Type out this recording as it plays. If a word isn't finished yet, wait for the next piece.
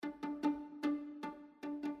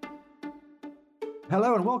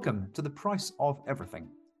Hello and welcome to The Price of Everything,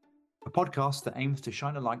 a podcast that aims to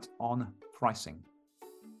shine a light on pricing.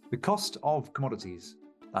 The cost of commodities,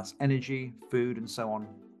 that's energy, food and so on,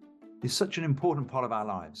 is such an important part of our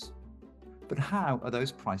lives. But how are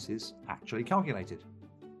those prices actually calculated?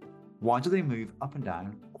 Why do they move up and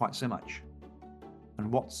down quite so much? And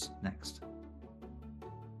what's next?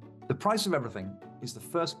 The Price of Everything is the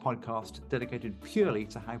first podcast dedicated purely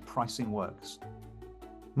to how pricing works.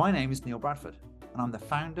 My name is Neil Bradford, and I'm the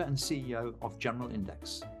founder and CEO of General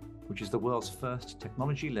Index, which is the world's first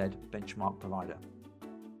technology-led benchmark provider.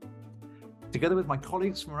 Together with my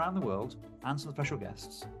colleagues from around the world and some special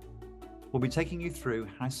guests, we'll be taking you through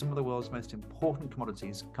how some of the world's most important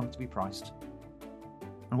commodities come to be priced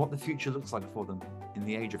and what the future looks like for them in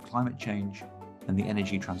the age of climate change and the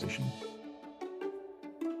energy transition.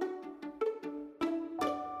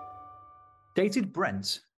 Dated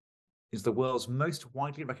Brent is the world's most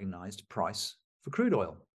widely recognized price for crude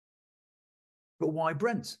oil. But why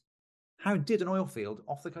Brent? How did an oil field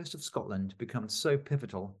off the coast of Scotland become so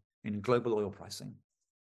pivotal in global oil pricing?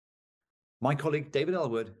 My colleague David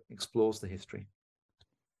Elwood explores the history.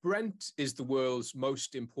 Brent is the world's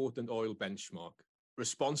most important oil benchmark,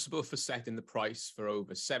 responsible for setting the price for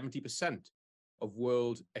over 70% of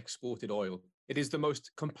world exported oil. It is the most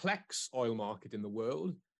complex oil market in the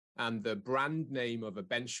world and the brand name of a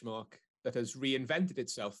benchmark that has reinvented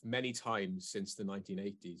itself many times since the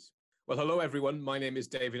 1980s. Well, hello everyone. My name is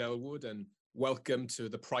David Elwood and welcome to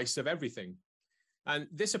The Price of Everything. And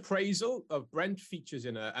this appraisal of Brent features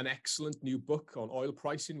in an excellent new book on oil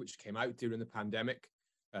pricing, which came out during the pandemic,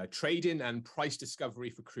 Trading and Price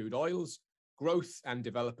Discovery for Crude Oils, Growth and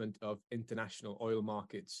Development of International Oil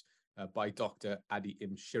Markets by Dr. Adi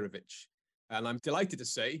Imsirovic. And I'm delighted to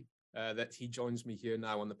say that he joins me here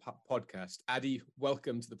now on the podcast. Adi,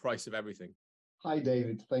 welcome to The Price of Everything. Hi,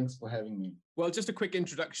 David. Thanks for having me. Well, just a quick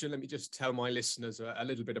introduction. Let me just tell my listeners a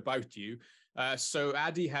little bit about you. So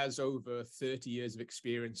Adi has over 30 years of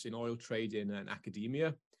experience in oil trading and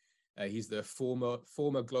academia. He's the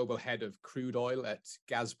former global head of crude oil at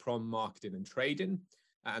Gazprom Marketing and Trading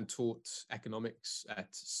and taught economics at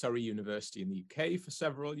Surrey University in the UK for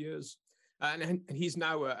several years. And he's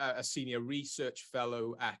now a senior research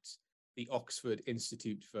fellow at the Oxford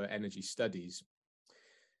Institute for Energy Studies.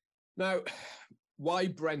 Now, why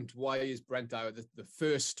Brent? Why is Brent the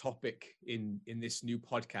first topic in this new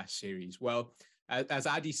podcast series? Well, as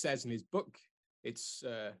Adi says in his book, it's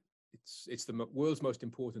the world's most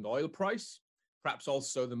important oil price, perhaps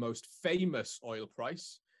also the most famous oil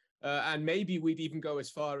price. And maybe we'd even go as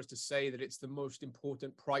far as to say that it's the most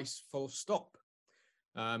important price, full stop.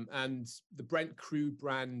 And the Brent crude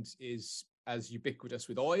brand is as ubiquitous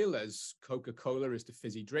with oil as Coca-Cola is to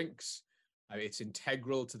fizzy drinks. It's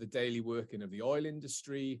integral to the daily working of the oil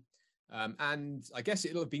industry. And I guess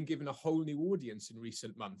it'll have been given a whole new audience in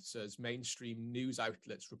recent months as mainstream news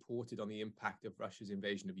outlets reported on the impact of Russia's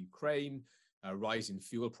invasion of Ukraine, rising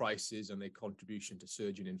fuel prices and their contribution to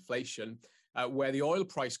surging inflation, where the oil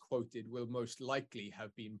price quoted will most likely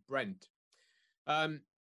have been Brent.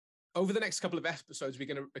 Over the next couple of episodes, we're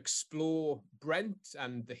going to explore Brent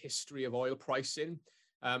and the history of oil pricing.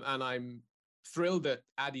 And I'm thrilled that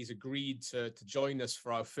Adi's agreed to join us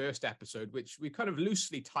for our first episode, which we kind of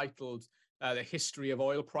loosely titled The History of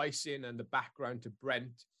Oil Pricing and the Background to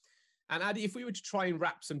Brent. And Adi, if we were to try and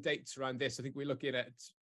wrap some dates around this, I think we're looking at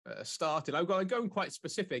starting, I'm going quite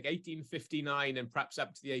specific, 1859 and perhaps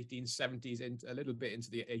up to the 1870s and a little bit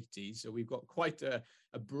into the 80s. So we've got quite a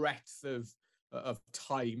breadth of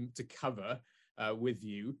time to cover with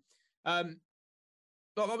you.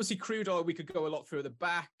 But obviously, crude oil, we could go a lot further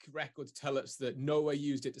back. Records tell us that Noah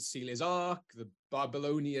used it to seal his ark. The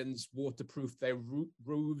Babylonians waterproofed their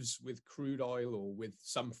roofs with crude oil or with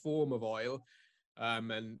some form of oil.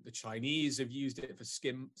 And the Chinese have used it for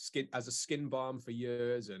skin as a skin balm for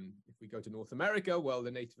years. And if we go to North America, well,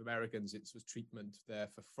 the Native Americans, it was treatment there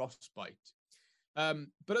for frostbite.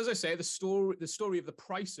 But as I say, the story of the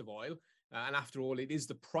price of oil, and after all, it is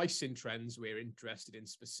the pricing trends we're interested in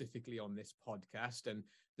specifically on this podcast and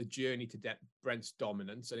the journey to Brent's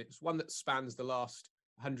dominance. And it's one that spans the last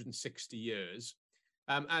 160 years.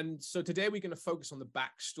 And so today we're going to focus on the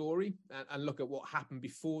backstory and look at what happened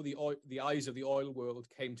before the eyes of the oil world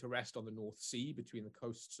came to rest on the North Sea between the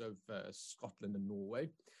coasts of Scotland and Norway.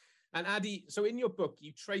 And Adi, so in your book,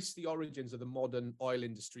 you trace the origins of the modern oil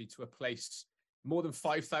industry to a place more than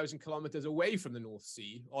 5,000 kilometers away from the North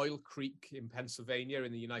Sea, Oil Creek in Pennsylvania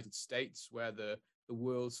in the United States, where the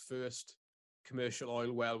world's first commercial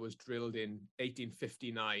oil well was drilled in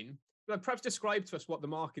 1859. Perhaps describe to us what the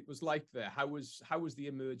market was like there. How was the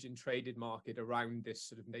emerging traded market around this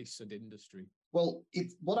sort of nascent industry? Well,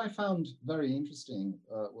 what I found very interesting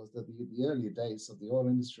was that the early days of the oil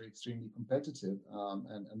industry extremely competitive,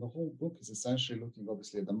 and the whole book is essentially looking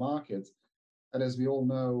obviously at the market. And as we all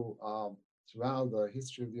know, throughout the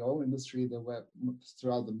history of the oil industry,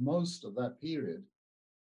 throughout the most of that period,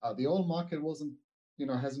 the oil market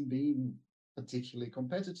hasn't been particularly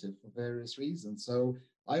competitive for various reasons. So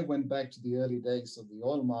I went back to the early days of the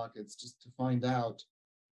oil markets just to find out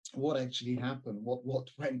what actually happened, what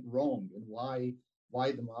went wrong, and why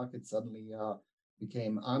the market suddenly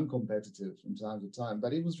became uncompetitive from time to time.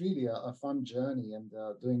 But it was really a fun journey, and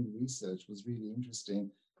doing the research was really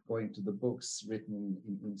interesting. Going to the books written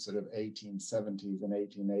in sort of 1870s and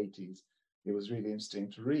 1880s, it was really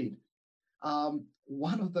interesting to read.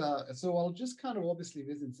 So I'll just kind of obviously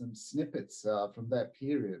visit some snippets from that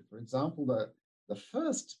period. For example, the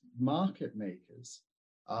first market makers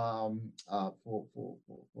for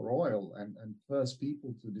oil and first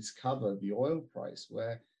people to discover the oil price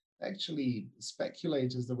were actually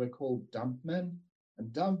speculators that were called dump men.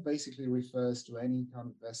 And dump basically refers to any kind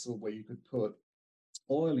of vessel where you could put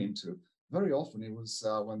oil into. Very often it was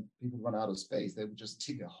when people run out of space, they would just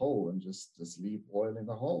dig a hole and just leave oil in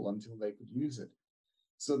the hole until they could use it.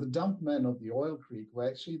 So the dump men of the oil creek were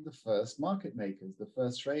actually the first market makers, the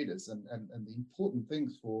first traders. And the important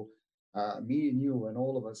things for me and you and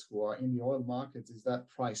all of us who are in the oil markets is that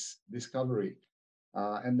price discovery.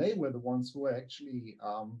 And they were the ones who were actually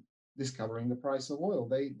discovering the price of oil.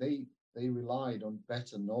 They relied on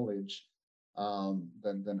better knowledge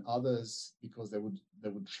than others, because they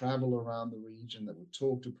would travel around the region, they would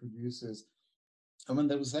talk to producers. And when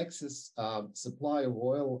there was excess supply of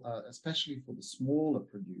oil, especially for the smaller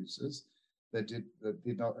producers that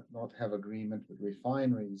did not have agreement with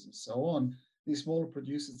refineries and so on, these smaller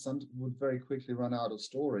producers would very quickly run out of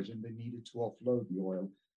storage, and they needed to offload the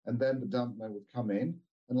oil. And then the dump man would come in,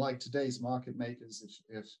 and like today's market makers,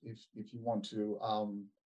 if you want to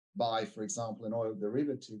buy, for example, an oil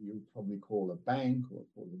derivative, you would probably call a bank or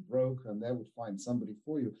call a broker, and they would find somebody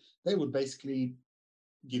for you. They would basically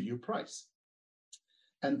give you a price.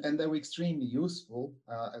 And they were extremely useful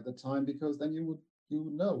at the time, because then you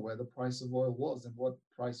would know where the price of oil was and what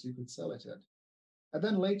price you could sell it at. And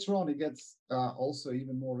then later on, it gets also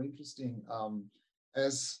even more interesting.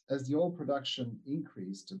 As the oil production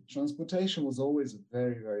increased, transportation was always a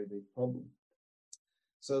very, very big problem.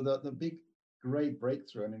 So the big, great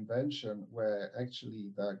breakthrough and invention were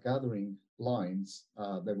actually the gathering lines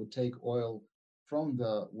that would take oil from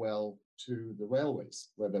the well to the railways,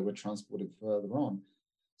 where they were transported further on.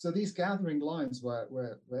 So these gathering lines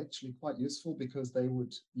were actually quite useful, because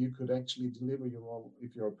you could actually deliver your oil.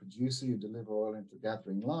 If you're a producer, you deliver oil into a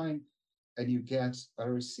gathering line, and you get a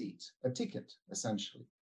receipt, a ticket, essentially.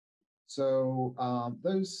 So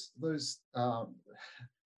those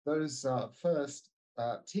first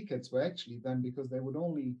tickets were actually then, because they would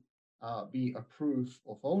only be a proof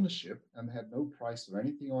of ownership and had no price or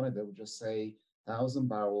anything on it. They would just say 1,000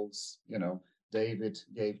 barrels, David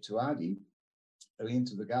gave to Adi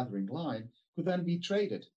into the gathering line, could then be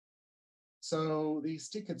traded. So these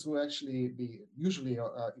tickets will actually be usually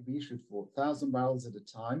be issued for 1,000 barrels at a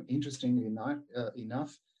time. Interestingly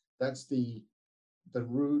enough, that's the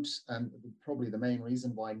route, and probably the main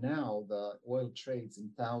reason why now the oil trades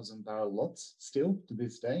in 1,000-barrel lots still to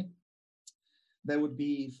this day. There would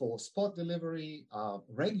be for spot delivery,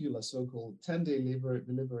 regular so-called 10-day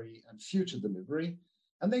delivery, and future delivery,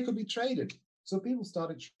 and they could be traded. So people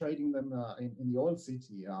started trading them in the oil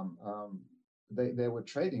city. They were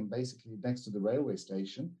trading basically next to the railway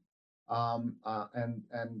station,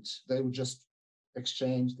 and they would just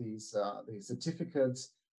exchange these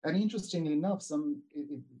certificates. And interestingly enough,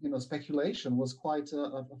 speculation was quite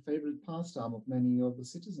a favorite pastime of many of the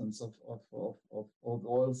citizens of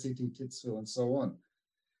oil city, Titsville, and so on.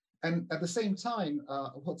 And at the same time,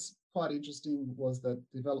 what's quite interesting was the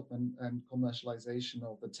development and commercialization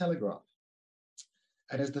of the telegraph.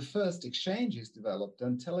 And as the first exchanges developed,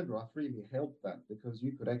 then telegraph really helped that, because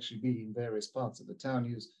you could actually be in various parts of the town,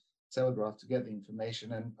 use telegraph to get the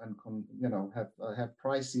information and have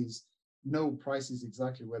prices, know prices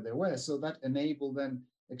exactly where they were. So that enabled then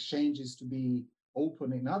exchanges to be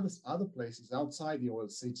open in other places outside the oil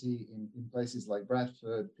city, in places like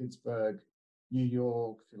Bradford, Pittsburgh, New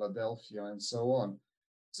York, Philadelphia, and so on.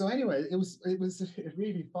 So anyway, it was a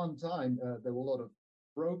really fun time. There were a lot of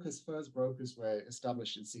brokers. First brokers were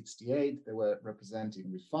established in '68. They were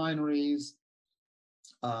representing refineries.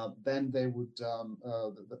 Then they would,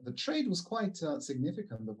 the trade was quite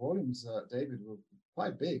significant. The volumes, David, were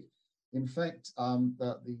quite big. In fact, in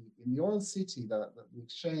the oil city, the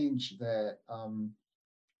exchange there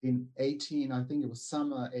in I think it was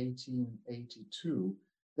summer 1882,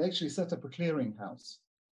 they actually set up a clearinghouse.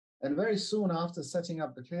 And very soon after setting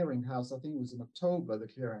up the clearinghouse, I think it was in October, the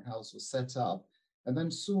clearinghouse was set up. And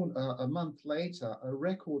then soon, a month later, a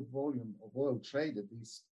record volume of oil traded,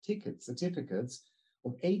 these certificates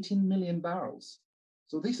of 18 million barrels.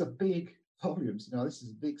 So these are big volumes, this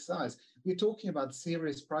is a big size. We're talking about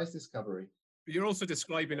serious price discovery. But you're also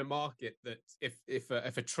describing a market that if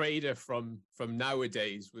a trader from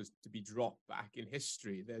nowadays was to be dropped back in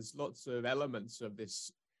history, there's lots of elements of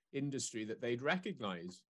this industry that they'd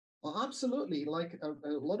recognize. Well, absolutely. Like a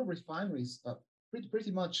lot of refineries,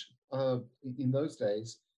 pretty much in those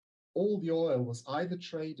days, all the oil was either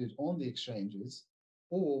traded on the exchanges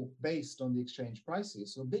or based on the exchange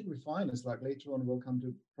prices. So big refiners, like later on we'll come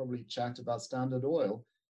to probably chat about Standard Oil,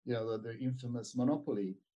 the infamous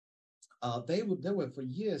monopoly. They were for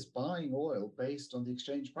years buying oil based on the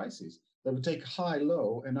exchange prices. They would take high,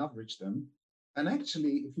 low and average them. And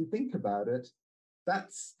actually, if you think about it,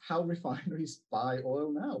 that's how refineries buy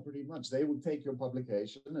oil now, pretty much. They would take your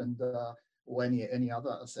publication and or any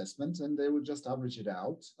other assessment, and they would just average it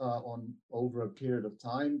out on over a period of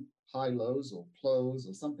time, high lows or close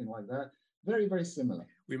or something like that. Very, very similar.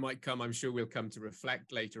 I'm sure we'll come to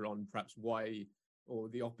reflect later on perhaps why, or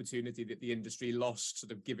the opportunity that the industry lost,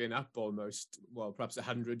 sort of giving up almost, perhaps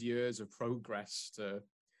 100 years of progress to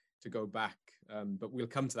go back. But we'll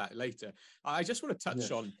come to that later. I just want to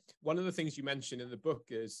touch on one of the things you mentioned in the book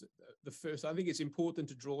is the first. I think it's important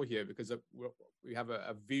to draw here because we have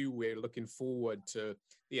a view we're looking forward to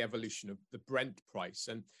the evolution of the Brent price.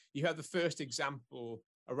 And you had the first example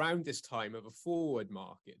around this time of a forward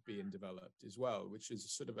market being developed as well, which is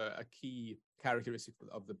sort of a key characteristic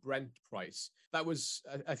of the Brent price. That was,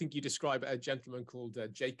 I think you describe a gentleman called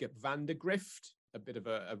Jacob van der Grift, a bit of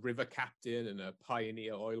a river captain and a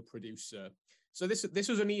pioneer oil producer. So this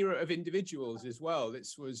was an era of individuals as well.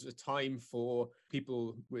 This was a time for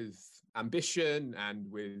people with ambition and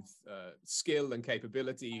with skill and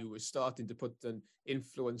capability who were starting to put and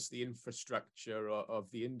influence the infrastructure of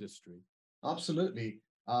the industry. Absolutely.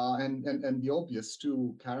 And the obvious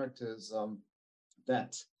two characters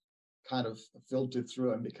that kind of filtered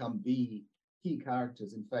through and become the key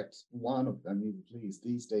characters. In fact, one of them, at least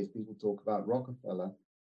these days, people talk about Rockefeller,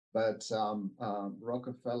 but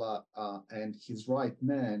Rockefeller and his right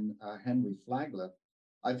man, Henry Flagler,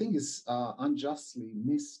 I think is unjustly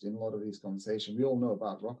missed in a lot of these conversations. We all know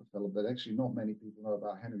about Rockefeller, but actually not many people know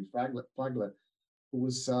about Henry Flagler, who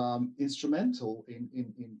was instrumental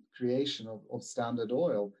in creation of Standard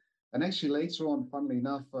Oil. And actually later on, funnily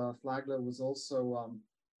enough, Flagler was also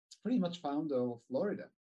pretty much founder of Florida.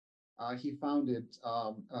 He founded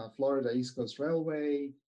Florida East Coast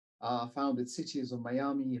Railway, founded cities of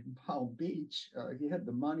Miami and Palm Beach. He had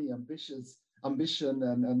the money, ambition,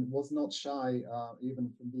 and was not shy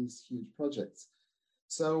even from these huge projects.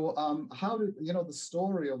 So the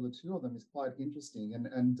story of the two of them is quite interesting.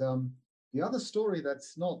 And the other story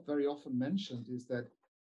that's not very often mentioned is that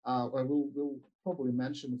we'll probably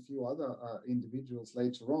mention a few other individuals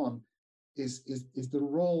later on, is the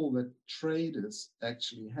role that traders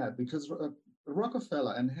actually had, because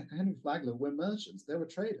Rockefeller and Henry Flagler were merchants. They were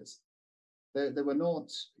traders. They were not,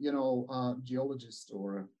 geologists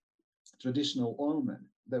or traditional oilmen.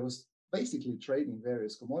 They was basically trading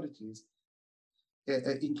various commodities,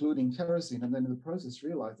 including kerosene, and then in the process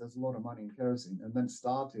realized there's a lot of money in kerosene, and then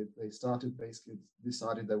basically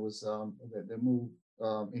decided there was they moved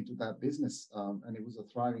into that business, and it was a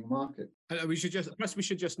thriving market. And we should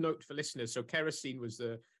just note for listeners, so kerosene was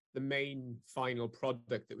the main final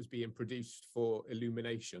product that was being produced for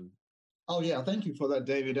illumination. Oh yeah, thank you for that,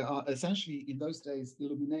 David. Essentially, in those days,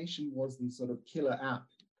 illumination was the sort of killer app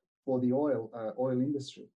for the oil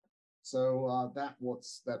industry. So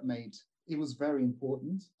that made it was very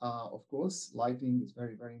important. Of course, lighting is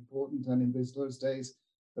very, very important, and in those days,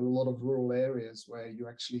 there were a lot of rural areas where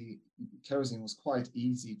kerosene was quite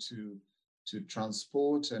easy to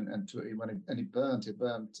transport and it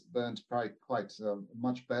burnt quite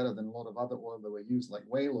much better than a lot of other oil that were used, like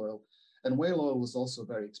whale oil. And whale oil was also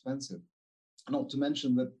very expensive. Not to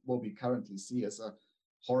mention that what we currently see as a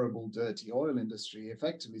horrible, dirty oil industry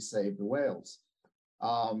effectively saved the whales,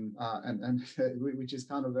 and which is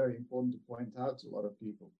kind of very important to point out to a lot of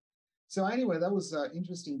people. So anyway, that was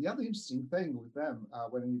interesting. The other interesting thing with them,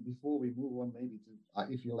 before we move on, maybe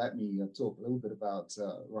to, if you let me talk a little bit about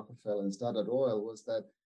Rockefeller and Standard Oil, was that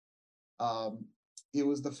it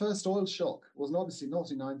was the first oil shock. Was obviously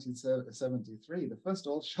not in 1973. The first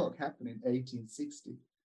oil shock happened in 1860.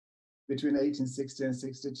 between 1860 and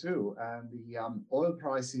 62. And the oil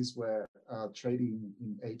prices were trading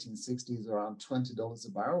in 1860s around $20 a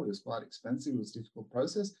barrel. It was quite expensive. It was a difficult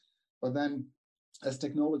process. But then as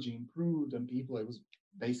technology improved and it was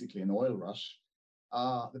basically an oil rush,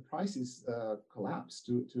 the prices collapsed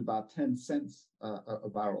to about 10 cents a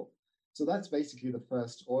barrel. So that's basically the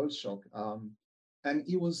first oil shock. And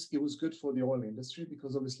it was good for the oil industry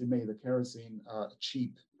because obviously made the kerosene a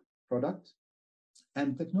cheap product.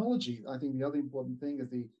 And technology, I think the other important thing is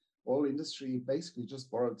the oil industry basically just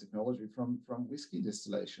borrowed technology from whiskey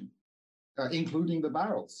distillation, including the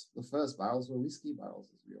barrels. The first barrels were whiskey barrels,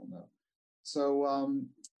 as we all know. So,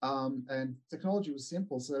 and technology was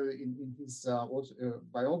simple. So in his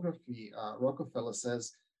biography, Rockefeller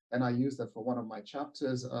says, and I use that for one of my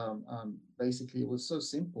chapters, basically it was so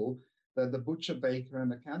simple that the butcher, baker, and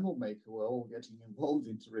the candle maker were all getting involved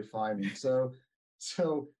into refining. So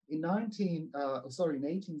in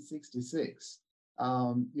 1866,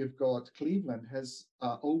 you've got Cleveland has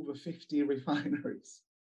over 50 refineries.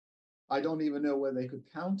 I don't even know where they could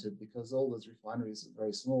count it because all those refineries are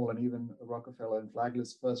very small. And even Rockefeller and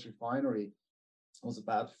Flagler's first refinery was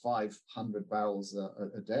about 500 barrels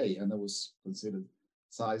a day, and that was considered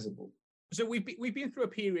sizable. So we've been through a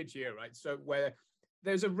period here, right? So where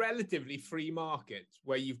there's a relatively free market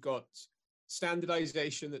where you've got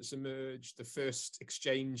standardization that's emerged, the first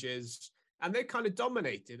exchanges, and they kind of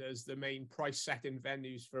dominated as the main price setting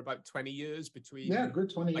venues for about 20 years between good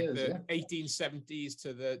 20 years, the 1870s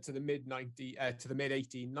to the mid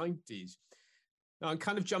 1890s. Now I'm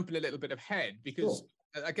kind of jumping a little bit ahead because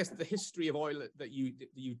I guess the history of oil that you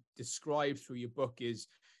describe through your book is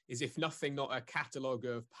if nothing not a catalogue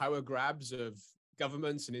of power grabs of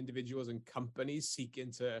governments and individuals and companies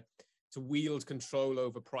seeking to wield control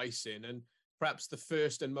over pricing. And perhaps the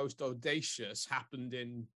first and most audacious happened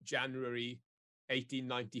in January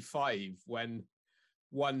 1895 when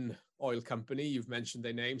one oil company, you've mentioned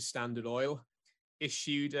their name, Standard Oil,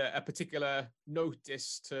 issued a particular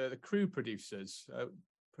notice to the crude producers.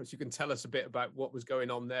 Perhaps you can tell us a bit about what was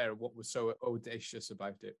going on there, what was so audacious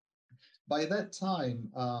about it. By that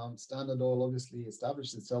time, Standard Oil obviously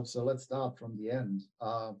established itself. So let's start from the end.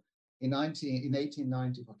 In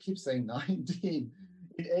 1890, I keep saying 19,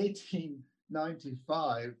 in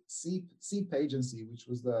 1895, SEEP Agency, which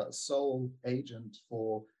was the sole agent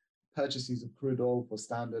for purchases of crude oil for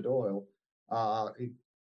Standard Oil,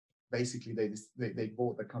 basically they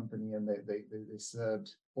bought the company and they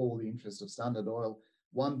served all the interests of Standard Oil.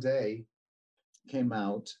 One day came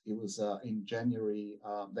out, it was in January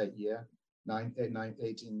that year,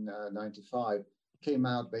 1895, came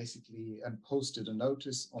out basically and posted a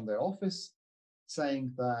notice on their office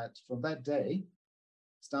saying that from that day,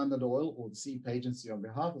 Standard Oil, or the SEEP Agency on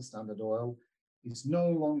behalf of Standard Oil, is no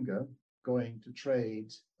longer going to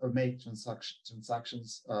trade or make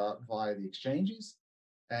transactions via the exchanges,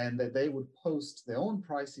 and that they would post their own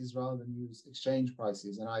prices rather than use exchange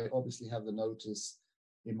prices. And I obviously have the notice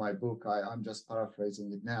in my book. I'm just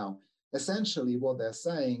paraphrasing it now. Essentially, what they're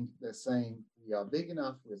saying we are big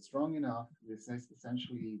enough, we're strong enough, we're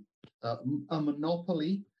essentially a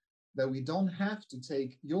monopoly that we don't have to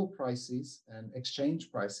take your prices and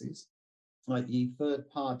exchange prices, i.e.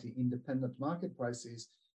 third-party independent market prices.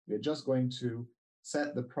 We're just going to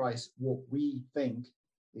set the price what we think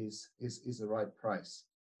is the right price.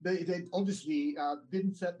 They obviously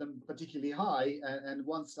didn't set them particularly high, and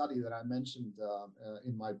one study that I mentioned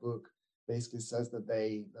in my book basically says that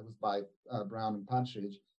was by Brown and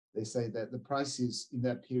Partridge. They say that the prices in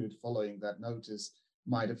that period following that notice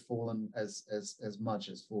might have fallen as much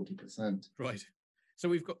as 40%. Right.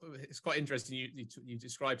 So it's quite interesting. You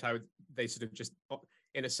described how they sort of just,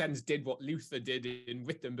 in a sense, did what Luther did in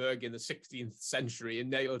Wittenberg in the 16th century and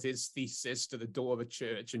nailed his thesis to the door of a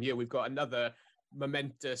church. And here we've got another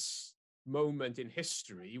momentous moment in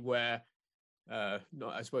history where, I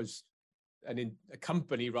suppose, a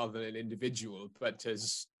company rather than an individual, but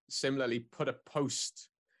has similarly put a post.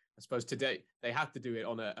 I suppose today they had to do it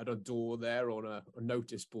at a door there, on a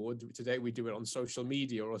notice board. Today we do it on social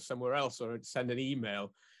media or somewhere else, or send an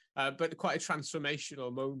email. But quite a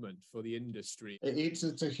transformational moment for the industry. It's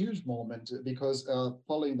a huge moment because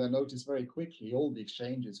following the notice very quickly, all the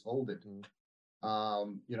exchanges folded.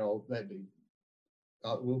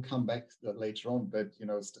 We'll come back to that later on, but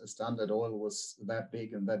Standard Oil was that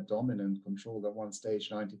big and that dominant, controlled at one stage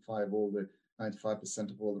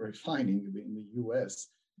 95% of all the refining in the US.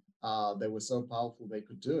 They were so powerful they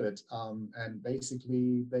could do it, and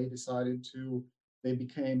basically they became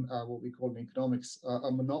what we call in economics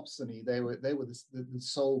a monopsony. They were the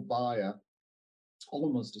sole buyer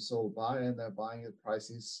almost a sole buyer, and they're buying at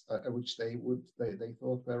prices at which they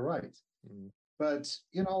thought were right. Mm. But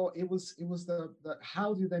it was the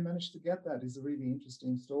how did they manage to get that is a really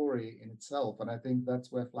interesting story in itself, and I think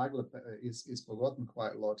that's where Flagler is forgotten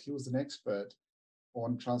quite a lot. He was an expert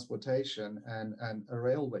on transportation and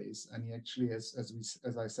railways, and he actually, as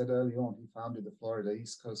I said early on, he founded the Florida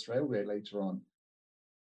East Coast Railway later on,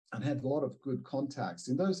 and had a lot of good contacts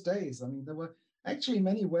in those days. I mean, there were actually in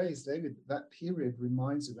many ways, David, that period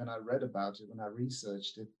reminds me, when I read about it, when I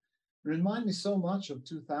researched it, remind me so much of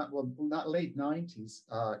 2000, well, that late 90s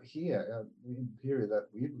here, in the period that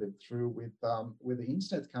we've lived through with the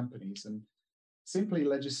internet companies. And simply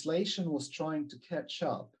legislation was trying to catch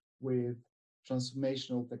up with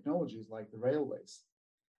transformational technologies like the railways.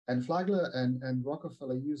 And Flagler and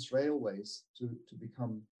Rockefeller used railways to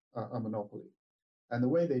become a monopoly. And the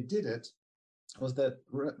way they did it was that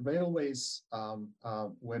railways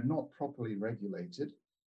were not properly regulated.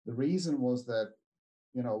 The reason was that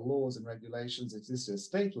laws and regulations existed at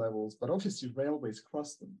state levels, but obviously railways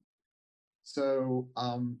crossed them. So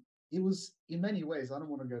it was, in many ways, I don't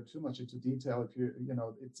want to go too much into detail,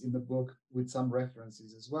 if it's in the book with some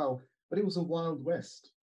references as well, but it was a Wild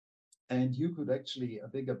West. And you could actually,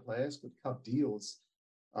 bigger players could cut deals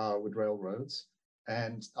with railroads.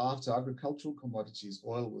 And after agricultural commodities,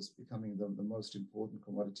 oil was becoming the most important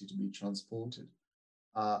commodity to be transported.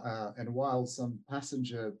 And while some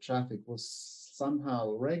passenger traffic was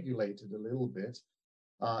somehow regulated a little bit,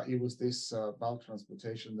 it was this bulk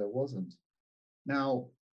transportation that wasn't. Now,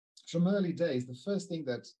 from early days, the first thing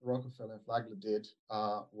that Rockefeller and Flagler did,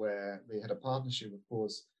 where they had a partnership, of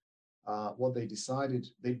course, what they decided,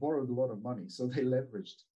 they borrowed a lot of money. So they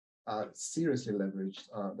leveraged, seriously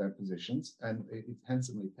leveraged their positions, and it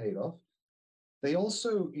handsomely paid off. They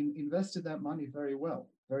also invested that money very well,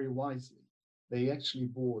 very wisely. They actually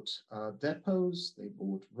bought depots, they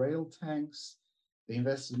bought rail tanks, they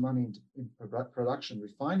invested money in production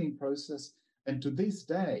refining process, and to this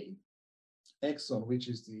day, Exxon, which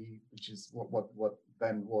is what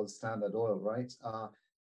then was Standard Oil, right?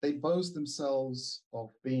 They boast themselves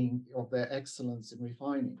of their excellence in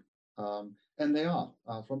refining, and they are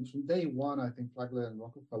from day one. I think Flagler and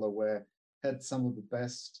Rockefeller had some of the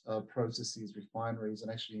best processes, refineries,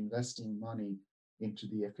 and actually investing money into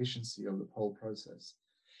the efficiency of the whole process.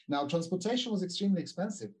 Now, transportation was extremely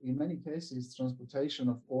expensive. In many cases, transportation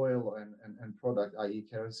of oil and product, i.e.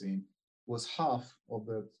 kerosene, was half of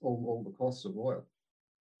all the cost of oil.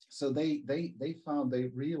 So they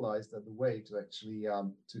realized that the way to actually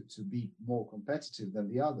to be more competitive than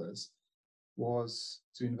the others was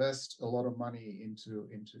to invest a lot of money into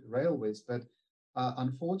railways. But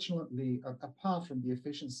unfortunately, apart from the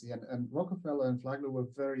efficiency, and Rockefeller and Flagler were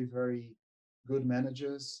very, very good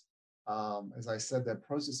managers. As I said, their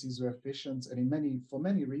processes were efficient, and for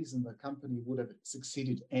many reasons, the company would have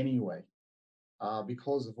succeeded anyway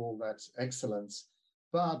because of all that excellence.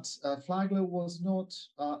 But Flagler was not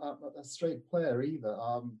a straight player either.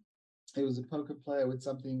 He was a poker player with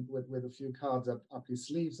a few cards up his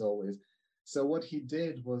sleeves always. So what he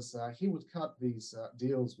did was he would cut these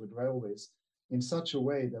deals with railways in such a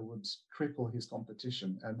way that would cripple his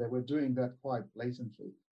competition, and they were doing that quite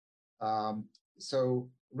blatantly. So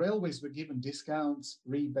railways were given discounts,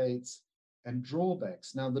 rebates, and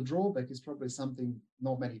drawbacks. Now, the drawback is probably something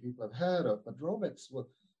not many people have heard of, but drawbacks were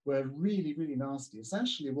really, really nasty.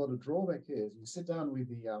 Essentially, what a drawback is, you sit down with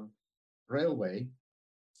the railway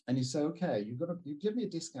and you say, okay, you give me a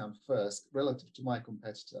discount first relative to my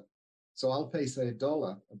competitor. So I'll pay, say,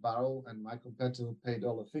 $1 a barrel, and my competitor will pay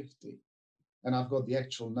 $1.50. And I've got the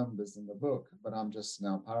actual numbers in the book, but I'm just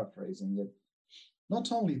now paraphrasing it.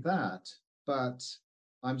 Not only that, but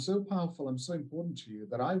I'm so powerful, I'm so important to you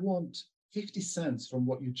that I want 50 cents from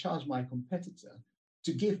what you charge my competitor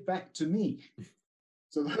to give back to me.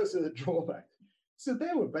 So those are the drawbacks. So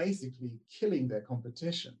they were basically killing their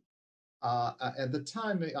competition. At the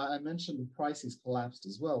time, I mentioned the prices collapsed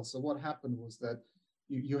as well. So what happened was that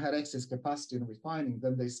you had excess capacity in refining.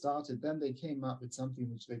 Then they came up with something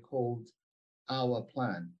which they called our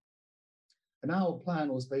plan. And our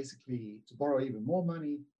plan was basically to borrow even more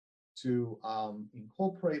money, to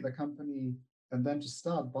incorporate the company, and then to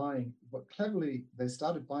start buying. But cleverly, they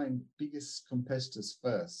started buying biggest competitors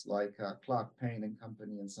first, like Clark Payne and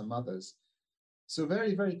Company and some others. So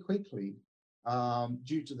very, very quickly,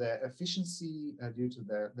 due to their efficiency,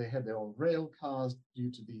 they had their own rail cars,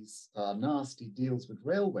 due to these nasty deals with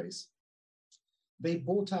railways, they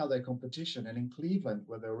bought out their competition. And in Cleveland,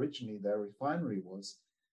 where originally their refinery was,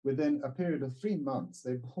 within a period of 3 months,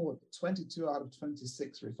 they bought 22 out of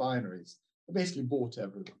 26 refineries. They basically bought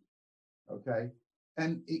everyone, okay?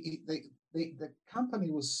 And the company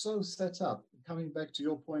was so set up, coming back to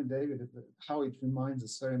your point, David, how it reminds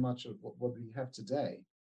us very much of what we have today.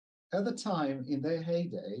 At the time, in their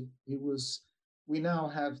heyday, we now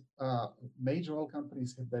have major oil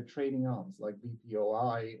companies have their trading arms like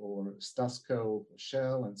BPOI or Stasco or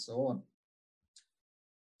Shell and so on.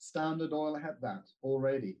 Standard Oil had that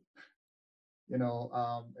already.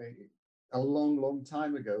 A long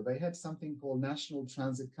time ago, they had something called National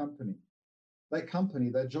Transit Company.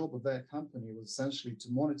 Their job of that company was essentially to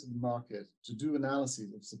monitor the market, to do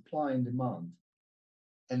analysis of supply and demand,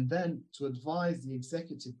 and then to advise the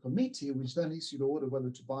executive committee, which then issued order whether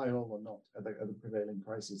to buy oil or not at the prevailing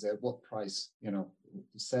prices, at what price, to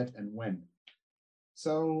set and when.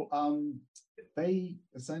 So they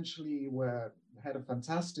essentially had a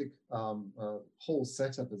fantastic whole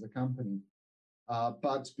setup as a company.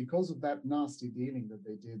 But because of that nasty dealing that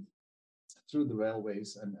they did through the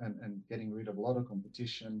railways and getting rid of a lot of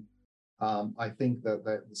competition, I think that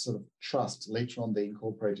the sort of trust, later on they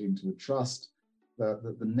incorporated into a trust.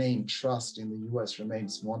 The name trust in the US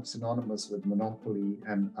remains synonymous with monopoly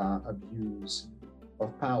and abuse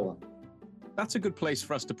of power. That's a good place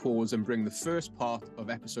for us to pause and bring the first part of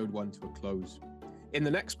episode 1 to a close. In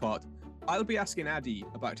the next part, I'll be asking Adi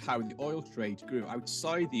about how the oil trade grew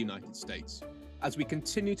outside the United States as we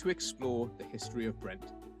continue to explore the history of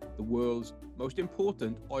Brent, the world's most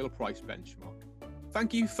important oil price benchmark.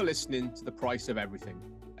 Thank you for listening to The Price of Everything,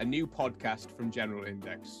 a new podcast from General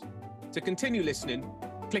Index. To continue listening,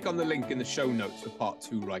 click on the link in the show notes for part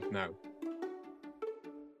 2 right now.